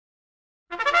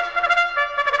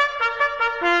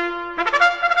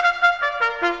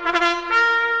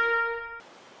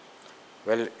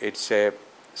Well, it's a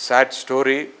sad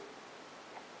story.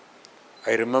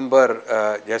 I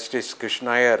remember Justice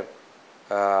Krishnaiyer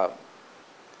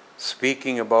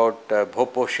speaking about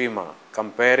Bhopal,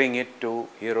 comparing it to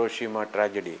Hiroshima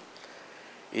tragedy.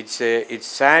 It's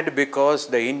sad because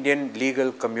the Indian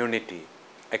legal community,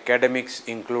 academics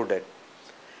included,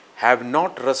 have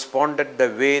not responded the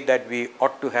way that we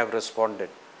ought to have responded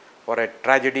for a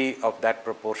tragedy of that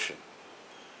proportion.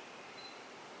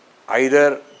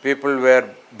 Either people were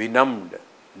benumbed,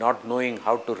 not knowing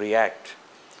how to react,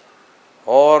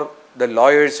 or the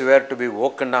lawyers were to be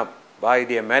woken up by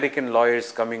the American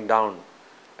lawyers coming down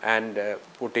and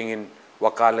putting in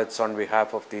vakalats on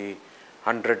behalf of the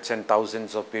hundreds and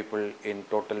thousands of people in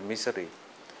total misery.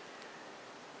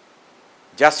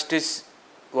 Justice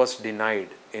was denied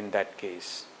in that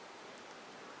case.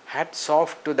 Hats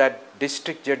off to that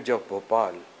district judge of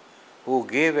Bhopal who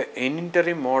gave an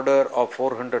interim order of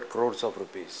 400 crores of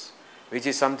rupees, which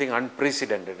is something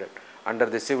unprecedented under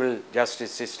the civil justice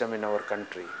system in our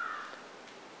country.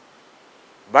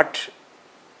 But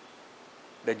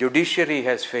the judiciary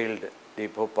has failed the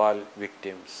Bhopal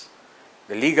victims.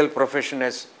 The legal profession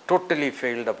has totally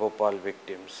failed the Bhopal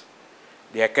victims.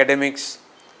 The academics,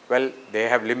 well, they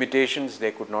have limitations, they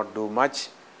could not do much.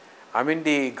 I mean,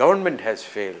 the government has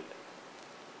failed.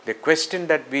 The question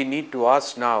that we need to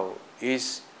ask now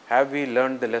is, have we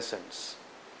learned the lessons?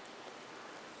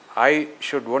 I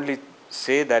should only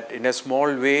say that in a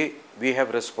small way we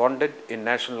have responded in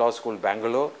National Law School,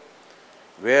 Bangalore,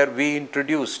 where we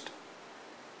introduced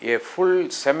a full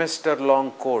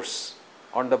semester-long course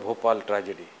on the Bhopal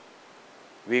tragedy.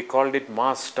 We called it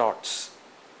Mass Torts.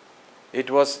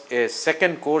 It was a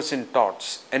second course in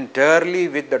torts, entirely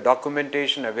with the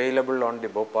documentation available on the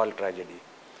Bhopal tragedy.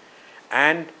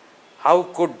 And how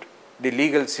could the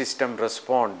legal system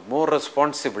respond more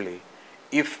responsibly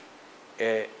if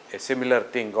a similar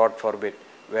thing, God forbid,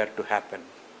 were to happen.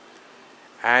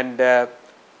 And the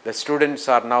students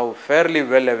are now fairly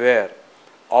well aware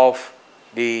of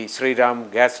the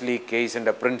Sriram gas leak case and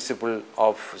the principle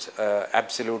of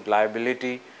absolute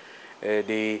liability,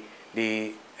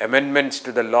 the amendments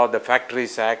to the law, the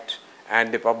Factories Act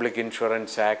and the Public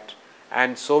Insurance Act,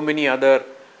 and so many other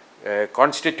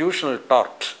constitutional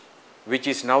tort which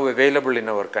is now available in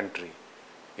our country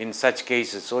in such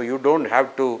cases. So you don't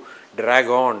have to drag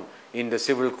on in the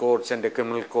civil courts and the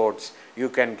criminal courts. You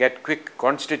can get quick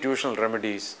constitutional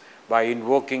remedies by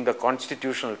invoking the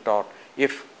constitutional tort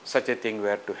if such a thing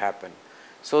were to happen.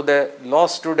 So the law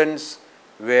students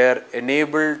were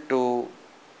enabled to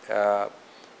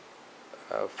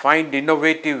find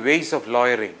innovative ways of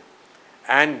lawyering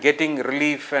and getting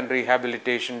relief and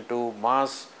rehabilitation to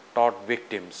mass tort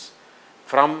victims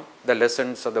from the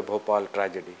lessons of the Bhopal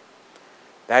tragedy.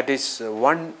 That is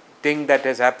one thing that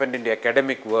has happened in the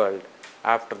academic world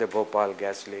after the Bhopal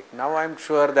gas leak. Now I am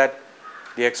sure that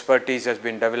the expertise has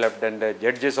been developed and the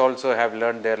judges also have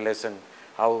learned their lesson,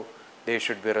 how they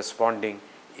should be responding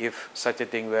if such a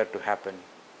thing were to happen.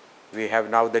 We have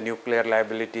now the Nuclear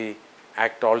Liability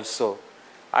Act also.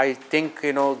 I think,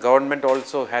 government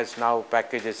also has now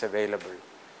packages available.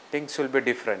 Things will be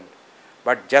different.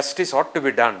 But justice ought to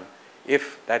be done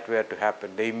if that were to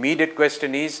happen. The immediate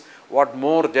question is, what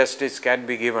more justice can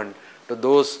be given to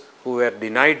those who were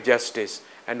denied justice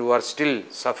and who are still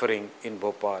suffering in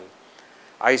Bhopal.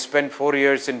 I spent 4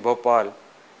 years in Bhopal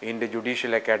in the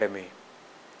Judicial Academy,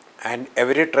 and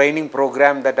every training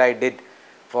program that I did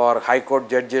for High Court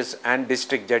judges and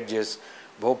district judges,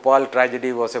 Bhopal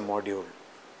tragedy was a module.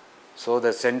 So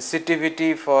the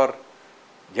sensitivity for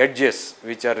judges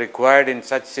which are required in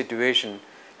such situation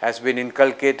has been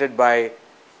inculcated by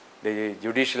the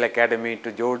Judicial Academy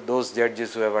to those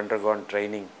judges who have undergone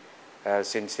training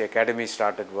since the academy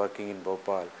started working in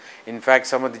Bhopal. In fact,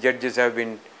 some of the judges have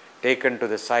been taken to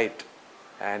the site,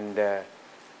 and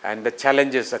the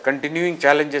challenges, the continuing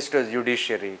challenges to the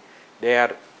judiciary, they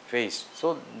are faced.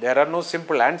 So there are no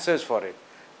simple answers for it,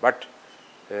 but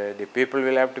the people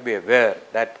will have to be aware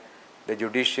that the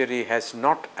judiciary has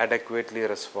not adequately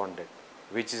responded,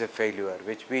 which is a failure,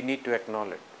 which we need to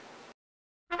acknowledge.